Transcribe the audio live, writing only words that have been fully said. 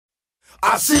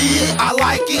I see it, I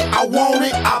like it, I want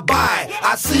it, I buy it.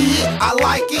 I see it, I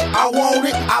like it, I want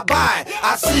it, I buy it.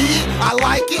 I see it, I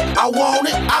like it, I want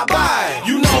it, I buy it.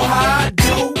 You know how I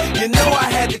do, you know I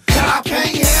had to cut. I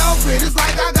can't help it, it's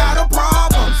like I got